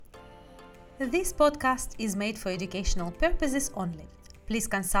This podcast is made for educational purposes only. Please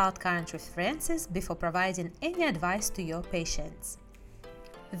consult current references before providing any advice to your patients.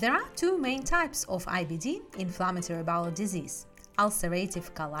 There are two main types of IBD, inflammatory bowel disease: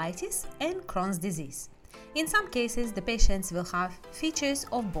 ulcerative colitis and Crohn's disease. In some cases, the patients will have features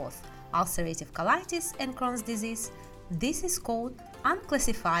of both ulcerative colitis and Crohn's disease. This is called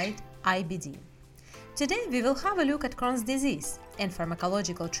unclassified IBD. Today we will have a look at Crohn's disease and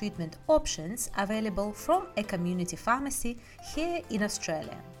pharmacological treatment options available from a community pharmacy here in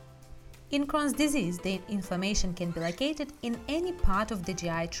Australia. In Crohn's disease, the inflammation can be located in any part of the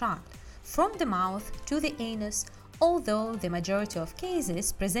GI tract, from the mouth to the anus, although the majority of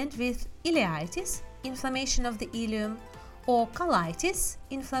cases present with ileitis, inflammation of the ileum, or colitis,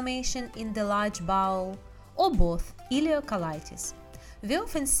 inflammation in the large bowel, or both, ileocolitis. We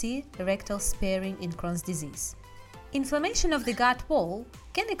often see rectal sparing in Crohn's disease. Inflammation of the gut wall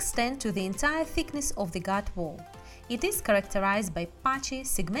can extend to the entire thickness of the gut wall. It is characterized by patchy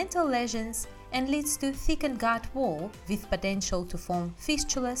segmental lesions and leads to thickened gut wall with potential to form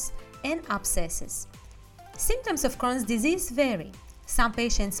fistulas and abscesses. Symptoms of Crohn's disease vary. Some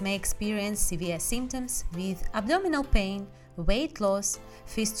patients may experience severe symptoms with abdominal pain, weight loss,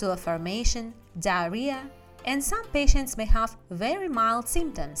 fistula formation, diarrhea, and some patients may have very mild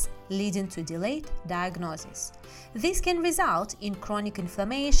symptoms, leading to delayed diagnosis. This can result in chronic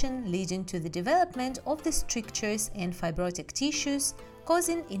inflammation, leading to the development of the strictures and fibrotic tissues,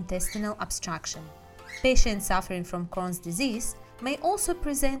 causing intestinal obstruction. Patients suffering from Crohn's disease may also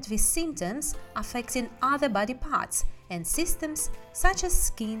present with symptoms affecting other body parts and systems such as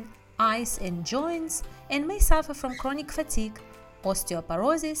skin, eyes, and joints, and may suffer from chronic fatigue,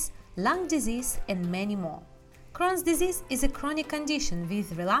 osteoporosis, lung disease, and many more. Crohn's disease is a chronic condition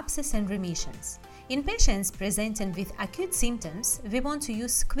with relapses and remissions. In patients presenting with acute symptoms, we want to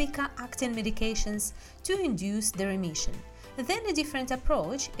use quicker acting medications to induce the remission. Then a different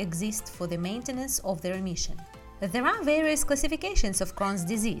approach exists for the maintenance of the remission. There are various classifications of Crohn's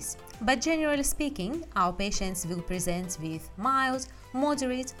disease, but generally speaking, our patients will present with mild,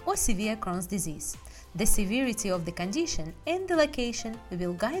 moderate, or severe Crohn's disease. The severity of the condition and the location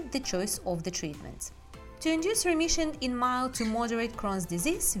will guide the choice of the treatment. To induce remission in mild to moderate Crohn's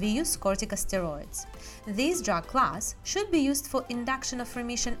disease, we use corticosteroids. This drug class should be used for induction of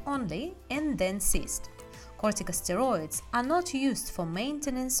remission only and then ceased. Corticosteroids are not used for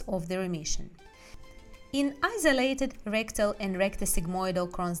maintenance of the remission. In isolated rectal and rectosigmoidal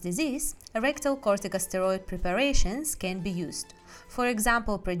Crohn's disease, rectal corticosteroid preparations can be used. For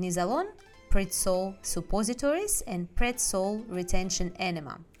example, prednisolone, Predsol suppositories, and Predsol retention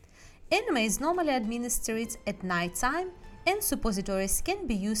enema. Enema is normally administered at night time, and suppositories can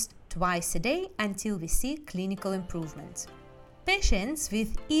be used twice a day until we see clinical improvement. Patients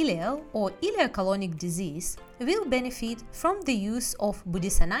with ileal or ileocolonic disease will benefit from the use of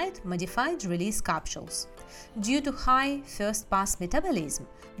budesonide modified release capsules. Due to high first-pass metabolism,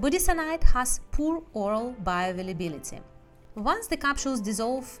 budesonide has poor oral bioavailability. Once the capsules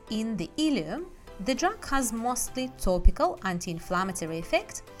dissolve in the ileum, the drug has mostly topical anti-inflammatory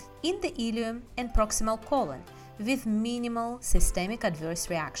effect in the ileum and proximal colon, with minimal systemic adverse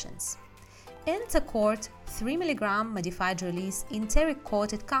reactions. Entacort 3 mg modified release enteric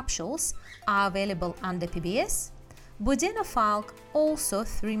coated capsules are available under PBS. Budenofalk, also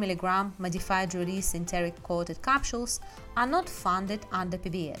 3 mg modified release enteric coated capsules, are not funded under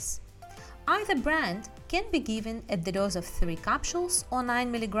PBS. Either brand can be given at the dose of 3 capsules or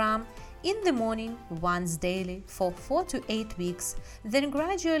 9 mg in the morning once daily for 4 to 8 weeks, then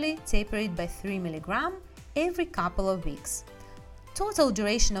gradually taper it by 3 mg every couple of weeks. Total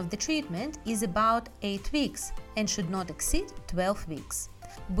duration of the treatment is about 8 weeks and should not exceed 12 weeks.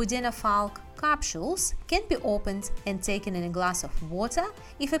 Budenofalk capsules can be opened and taken in a glass of water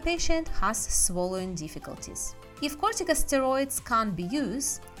if a patient has swallowing difficulties. If corticosteroids can't be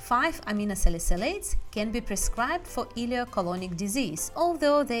used, 5-aminosalicylates can be prescribed for ileocolonic disease,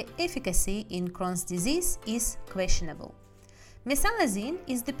 although their efficacy in Crohn's disease is questionable. Mesalazine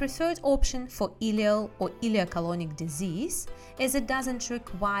is the preferred option for ileal or ileocolonic disease, as it doesn't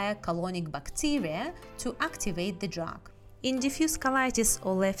require colonic bacteria to activate the drug. In diffuse colitis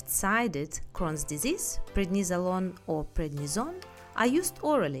or left-sided Crohn's disease, prednisolone or prednisone are used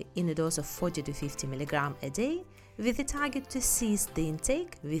orally in a dose of 40 to 50 mg a day, with a target to cease the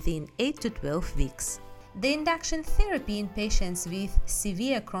intake within 8 to 12 weeks. The induction therapy in patients with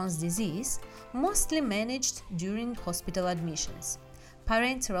severe Crohn's disease mostly managed during hospital admissions.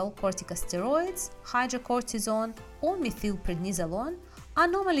 Parenteral corticosteroids, hydrocortisone, or methylprednisolone are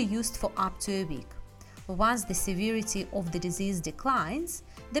normally used for up to a week. Once the severity of the disease declines,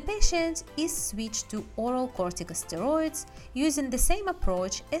 the patient is switched to oral corticosteroids using the same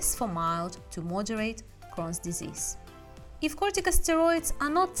approach as for mild to moderate Crohn's disease. If corticosteroids are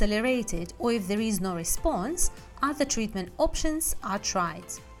not tolerated or if there is no response, other treatment options are tried.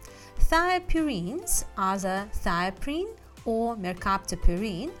 Thiopurines, either thiopurine or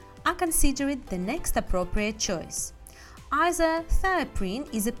mercaptopurine, are considered the next appropriate choice.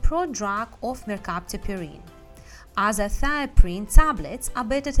 Thiopurine is a prodrug of mercaptopurine. Thiopurine tablets are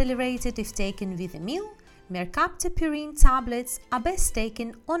better tolerated if taken with a meal. Mercaptopurine tablets are best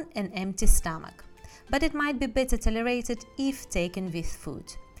taken on an empty stomach, but it might be better tolerated if taken with food.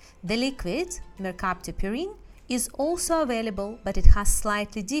 The liquid, mercaptopurine, is also available, but it has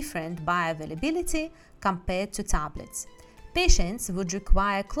slightly different bioavailability compared to tablets. Patients would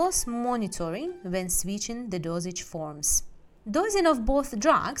require close monitoring when switching the dosage forms. Dosing of both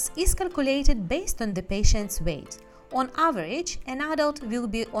drugs is calculated based on the patient's weight. On average, an adult will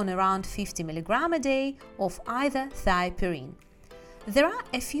be on around 50 mg a day of either thiopurine. There are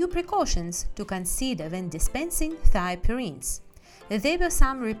a few precautions to consider when dispensing thiopurines. There were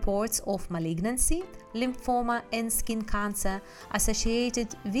some reports of malignancy, lymphoma, and skin cancer associated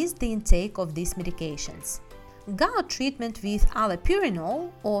with the intake of these medications. Gout treatment with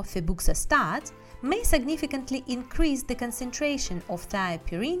allopurinol or febuxostat may significantly increase the concentration of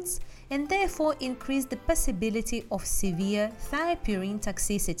thiopurines and therefore increase the possibility of severe thiopurine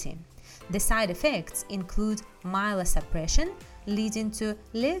toxicity. The side effects include myelosuppression, leading to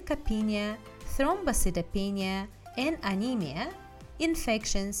leukopenia, thrombocytopenia, and anemia,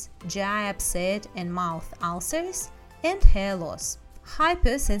 infections, GI upset and mouth ulcers, and hair loss.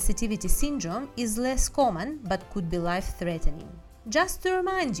 Hypersensitivity syndrome is less common but could be life-threatening. Just to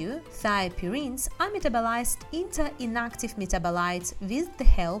remind you, thiopurines are metabolized into inactive metabolites with the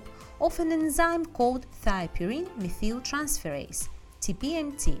help of an enzyme called thiopurine methyltransferase,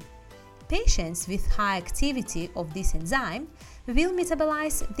 TPMT. Patients with high activity of this enzyme will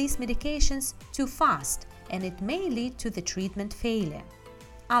metabolize these medications too fast, and it may lead to the treatment failure.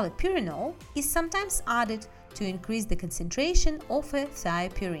 Allopurinol is sometimes added to increase the concentration of a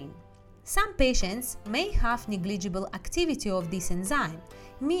thiopurine. Some patients may have negligible activity of this enzyme,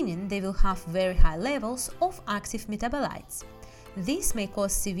 meaning they will have very high levels of active metabolites. This may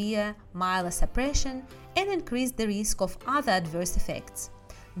cause severe myelosuppression and increase the risk of other adverse effects.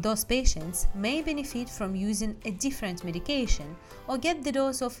 Those patients may benefit from using a different medication or get the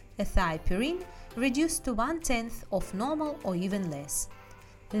dose of a thiopurine reduced to 1/10 of normal or even less.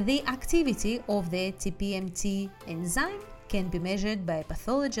 The activity of the TPMT enzyme can be measured by a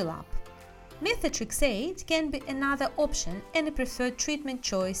pathology lab. Methotrexate can be another option and a preferred treatment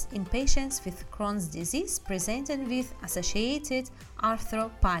choice in patients with Crohn's disease presenting with associated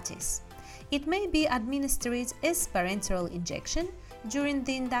arthropathies. It may be administered as parenteral injection during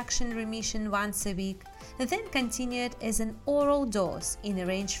the induction remission once a week, then continued as an oral dose in a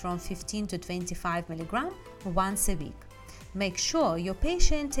range from 15 to 25 mg once a week. Make sure your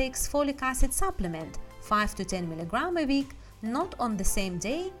patient takes folic acid supplement 5 to 10 mg a week, not on the same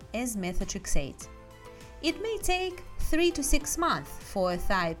day as methotrexate. It may take 3 to 6 months for a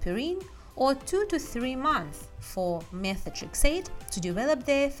thiopurine or 2 to 3 months for methotrexate to develop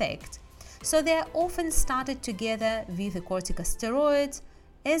their effect, so they are often started together with a corticosteroid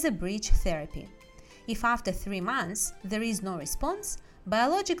as a bridge therapy. If after 3 months there is no response,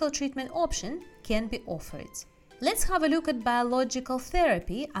 biological treatment option can be offered. Let's have a look at biological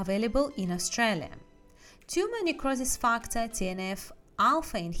therapy available in Australia. Tumor necrosis factor TNF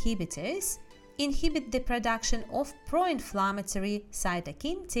alpha inhibitors inhibit the production of pro-inflammatory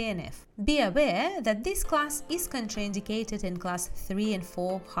cytokine TNF. Be aware that this class is contraindicated in class 3 and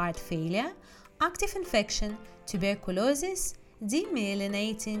 4 heart failure, active infection, tuberculosis,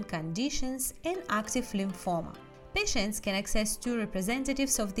 demyelinating conditions, and active lymphoma. Patients can access 2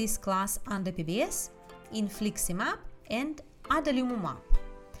 representatives of this class under PBS, infliximab and adalimumab.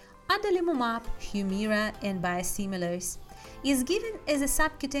 Adalimumab, Humira, and biosimilars is given as a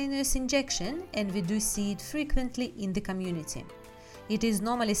subcutaneous injection, and we do see it frequently in the community. It is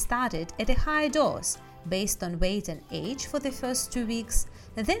normally started at a high dose based on weight and age for the first 2 weeks,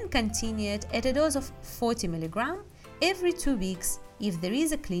 then continued at a dose of 40 mg every 2 weeks if there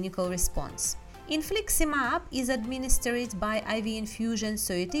is a clinical response. Infliximab is administered by IV infusion,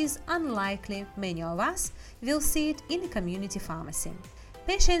 so it is unlikely many of us will see it in a community pharmacy.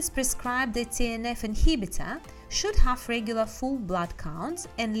 Patients prescribed the TNF inhibitor should have regular full blood counts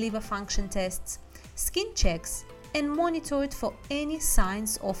and liver function tests, skin checks, and monitored for any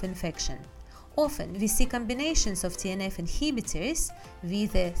signs of infection. Often, we see combinations of TNF inhibitors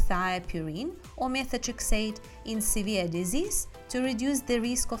with a thiopurine or methotrexate in severe disease to reduce the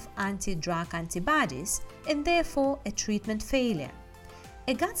risk of anti-drug antibodies and therefore a treatment failure.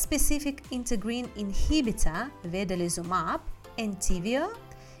 A gut-specific integrin inhibitor, vedolizumab, Entyvio,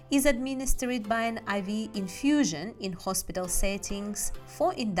 is administered by an IV infusion in hospital settings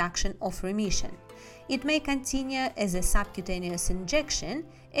for induction of remission. It may continue as a subcutaneous injection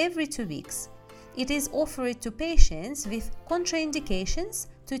every 2 weeks. It is offered to patients with contraindications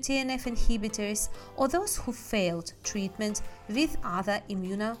to TNF inhibitors or those who failed treatment with other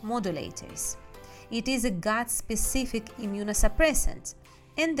immunomodulators. It is a gut-specific immunosuppressant,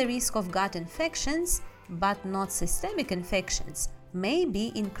 and the risk of gut infections, but not systemic infections, may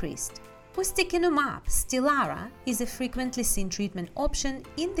be increased. Ustekinumab, Stelara, is a frequently seen treatment option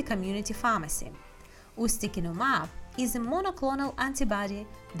in the community pharmacy. Ustekinumab is a monoclonal antibody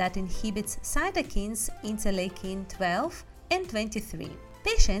that inhibits cytokines interleukin 12 and 23.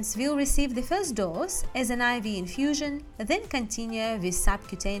 Patients will receive the first dose as an IV infusion, then continue with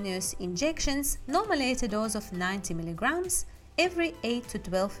subcutaneous injections, normally at a dose of 90 mg, every 8 to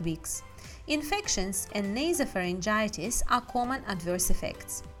 12 weeks. Infections and nasopharyngitis are common adverse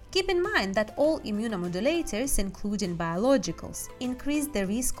effects. Keep in mind that all immunomodulators, including biologicals, increase the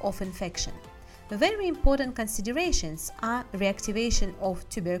risk of infection. Very important considerations are reactivation of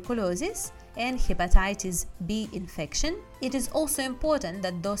tuberculosis and hepatitis B infection. It is also important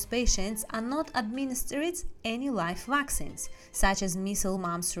that those patients are not administered any live vaccines, such as measles,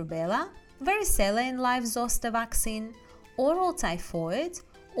 mumps, rubella, varicella and live zoster vaccine, oral typhoid,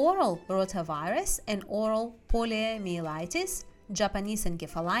 oral rotavirus and oral poliomyelitis, Japanese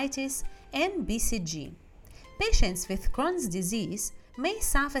encephalitis, and BCG. Patients with Crohn's disease may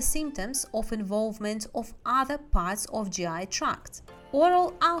suffer symptoms of involvement of other parts of GI tract.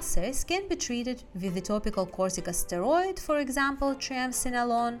 Oral ulcers can be treated with the topical corticosteroid, for example,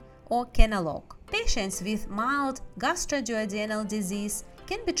 triamcinolone or Kenalog. Patients with mild gastroduodenal disease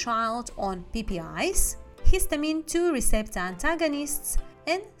can be trialed on PPIs, histamine 2 receptor antagonists,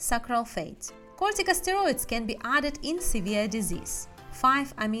 and sucralfate. Corticosteroids can be added in severe disease.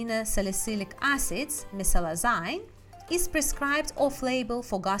 5-aminosalicylic acids, mesalazine, is prescribed off-label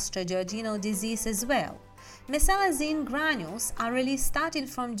for gastroduodenal disease as well. Mesalazine granules are released starting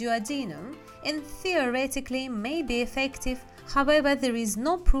from duodenum and theoretically may be effective, however there is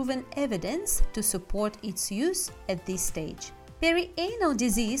no proven evidence to support its use at this stage. Perianal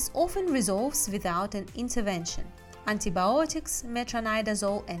disease often resolves without an intervention. Antibiotics,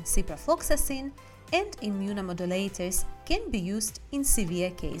 metronidazole and ciprofloxacin, and immunomodulators can be used in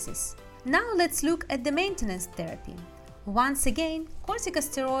severe cases. Now let's look at the maintenance therapy. Once again,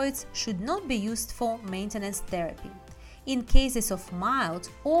 corticosteroids should not be used for maintenance therapy. In cases of mild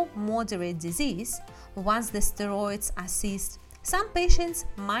or moderate disease, once the steroids are ceased, some patients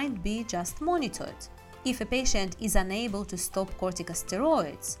might be just monitored. If a patient is unable to stop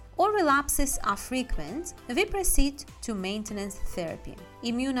corticosteroids or relapses are frequent, we proceed to maintenance therapy.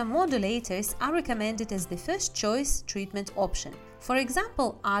 Immunomodulators are recommended as the first choice treatment option. For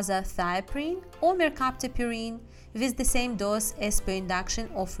example, azathioprine or mercaptopurine with the same dose as per induction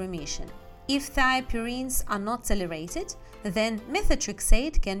of remission. If thiopurines are not tolerated, then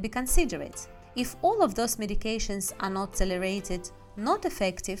methotrexate can be considered. If all of those medications are not tolerated, not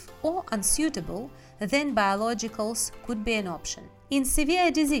effective or unsuitable, then biologicals could be an option. In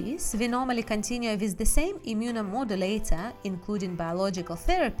severe disease, we normally continue with the same immunomodulator, including biological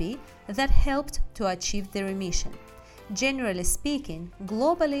therapy, that helped to achieve the remission. Generally speaking,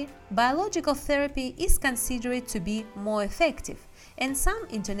 globally, biological therapy is considered to be more effective, and some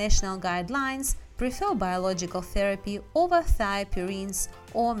international guidelines prefer biological therapy over thiopurines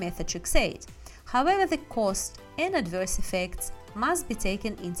or methotrexate. However, the cost and adverse effects must be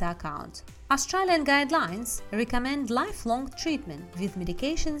taken into account. Australian guidelines recommend lifelong treatment with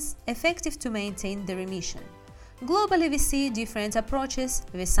medications effective to maintain the remission. Globally, we see different approaches,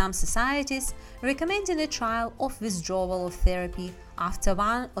 with some societies recommending a trial of withdrawal of therapy after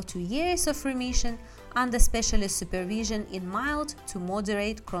 1 or 2 years of remission under specialist supervision in mild to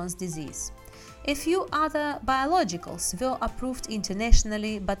moderate Crohn's disease. A few other biologicals were approved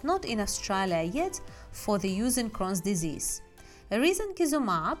internationally but not in Australia yet for the use in Crohn's disease.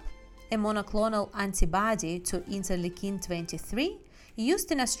 Risankizumab, a monoclonal antibody to interleukin 23,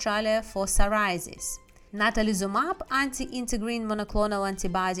 used in Australia for psoriasis. Natalizumab, anti-integrin monoclonal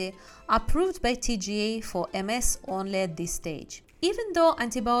antibody, approved by TGA for MS only at this stage. Even though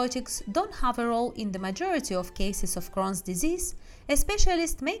antibiotics don't have a role in the majority of cases of Crohn's disease, a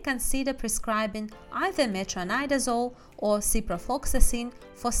specialist may consider prescribing either metronidazole or ciprofloxacin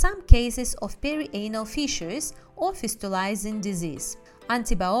for some cases of perianal fissures or fistulizing disease.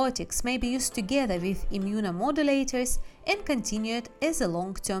 Antibiotics may be used together with immunomodulators and continued as a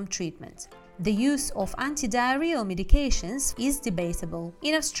long-term treatment. The use of antidiarrheal medications is debatable.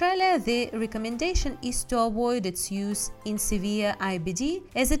 In Australia, the recommendation is to avoid its use in severe IBD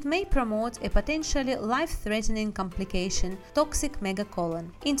as it may promote a potentially life-threatening complication, toxic megacolon.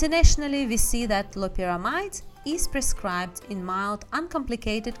 Internationally, we see that loperamide is prescribed in mild,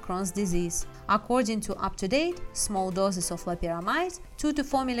 uncomplicated Crohn's disease. According to UpToDate, small doses of loperamide, 2 to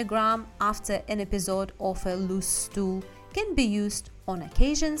 4 mg after an episode of a loose stool, can be used on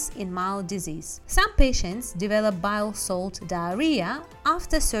occasions in mild disease. Some patients develop bile salt diarrhea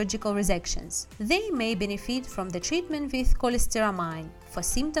after surgical resections. They may benefit from the treatment with cholestyramine for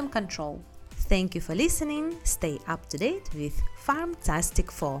symptom control. Thank you for listening. Stay up to date with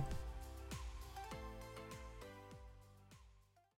Pharmtastic 4.